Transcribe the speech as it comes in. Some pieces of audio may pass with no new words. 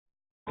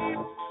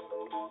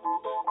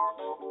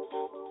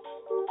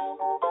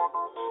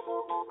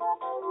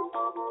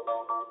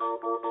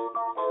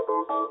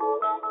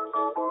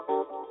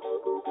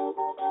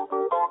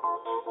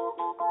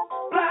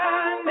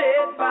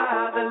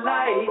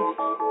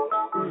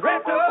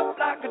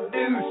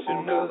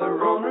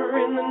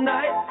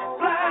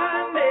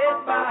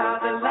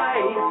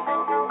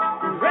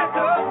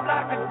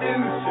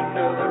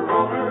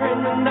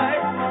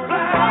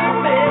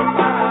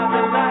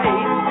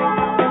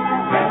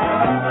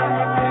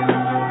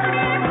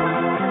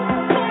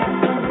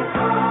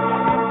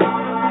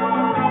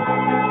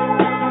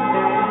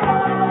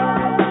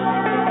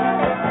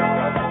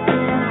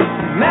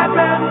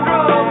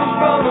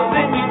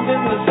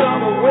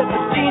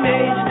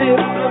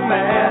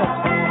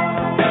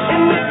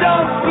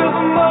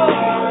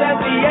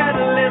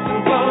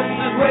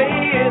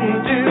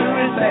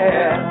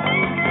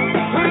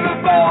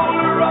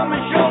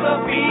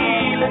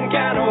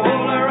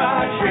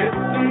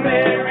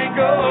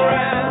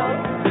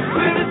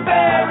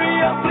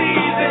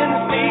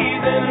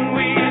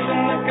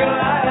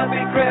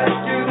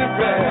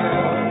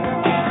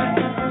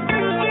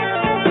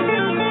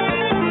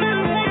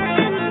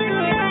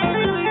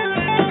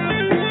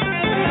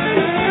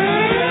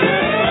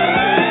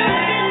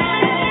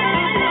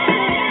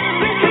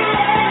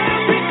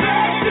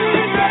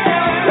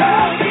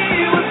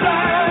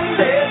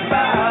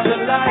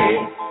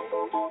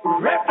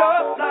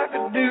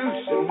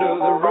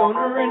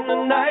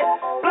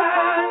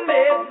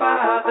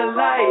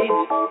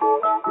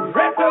light.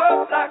 Wrapped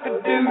up like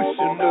a douche,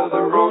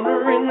 another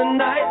runner in the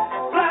night.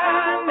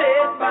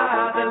 Blinded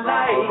by the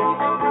light.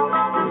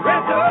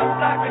 Wrapped up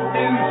like a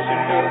douche,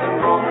 another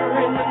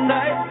runner in the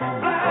night.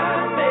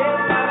 Blinded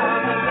by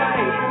the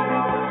light.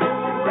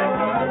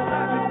 Wrapped up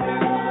like a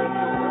douche,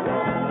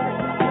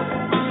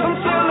 some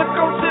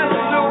silicone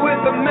sister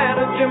with a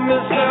manager,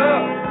 mister,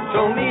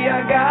 told me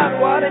I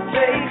got what it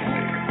takes.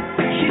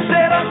 She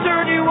said I'll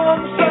turn you on,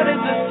 son,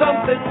 into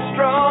something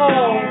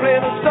strong.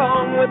 Playing a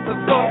song with a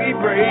funky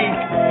break.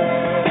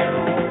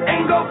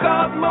 And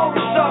go-kart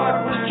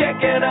Mozart was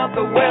checking out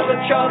the weather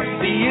chart to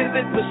see if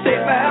it was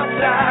safe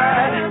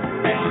outside.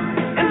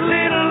 And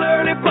little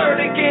early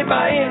birdie came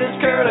by in his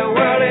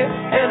curly-whirly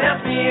and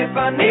asked me if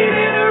I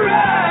needed a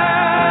ride.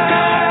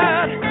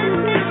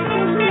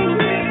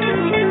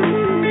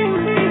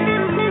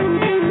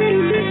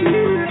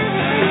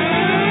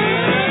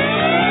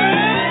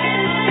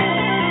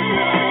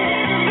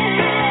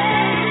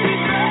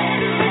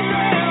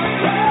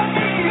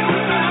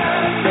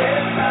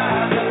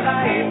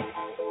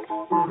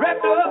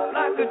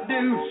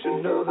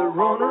 Another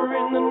runner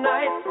in the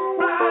night,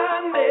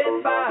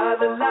 blinded by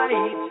the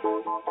light.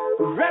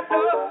 Wrapped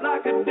up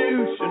like a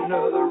douche,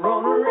 another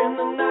runner in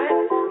the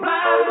night,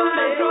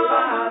 blinded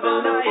by the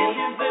light.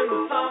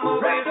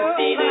 Wrapped up like a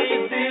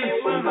douche,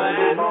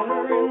 another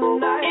runner in the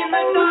night. In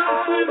the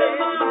dark with the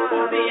month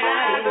of the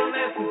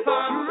adolescent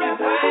fun,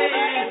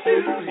 way to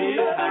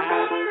his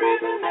house.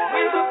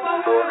 With a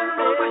boulder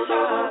on my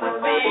shoulder,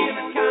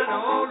 feeling kinda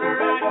older,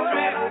 I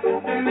track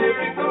the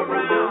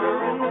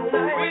merry-go-round.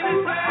 With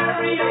his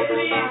very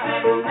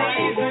pleasing,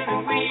 sneezing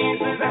and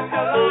wheezing, the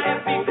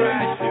life he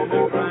crashed to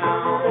the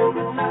ground.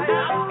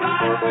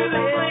 Outside with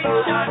a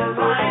slingshot and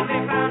blind,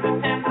 they found a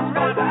tender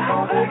spot,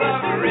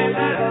 lover in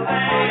the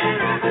sand.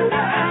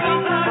 And the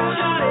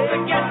bloodshot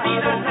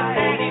forget-me-not the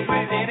ladies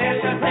with an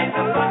ash, I take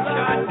the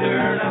bloodshot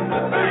dirt up the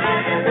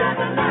sand.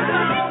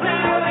 Some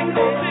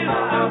silicone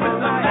sister with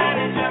the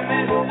manager,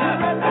 mister,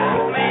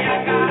 told me I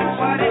got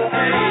what it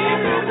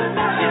takes.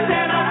 She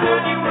said I'll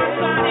turn you on,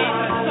 sonny,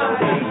 to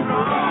something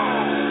strong.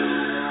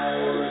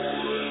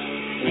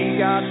 She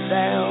got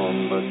down,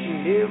 but she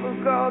never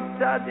thought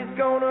she's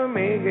gonna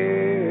make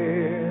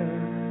it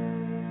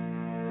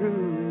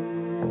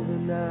through the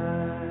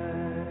night.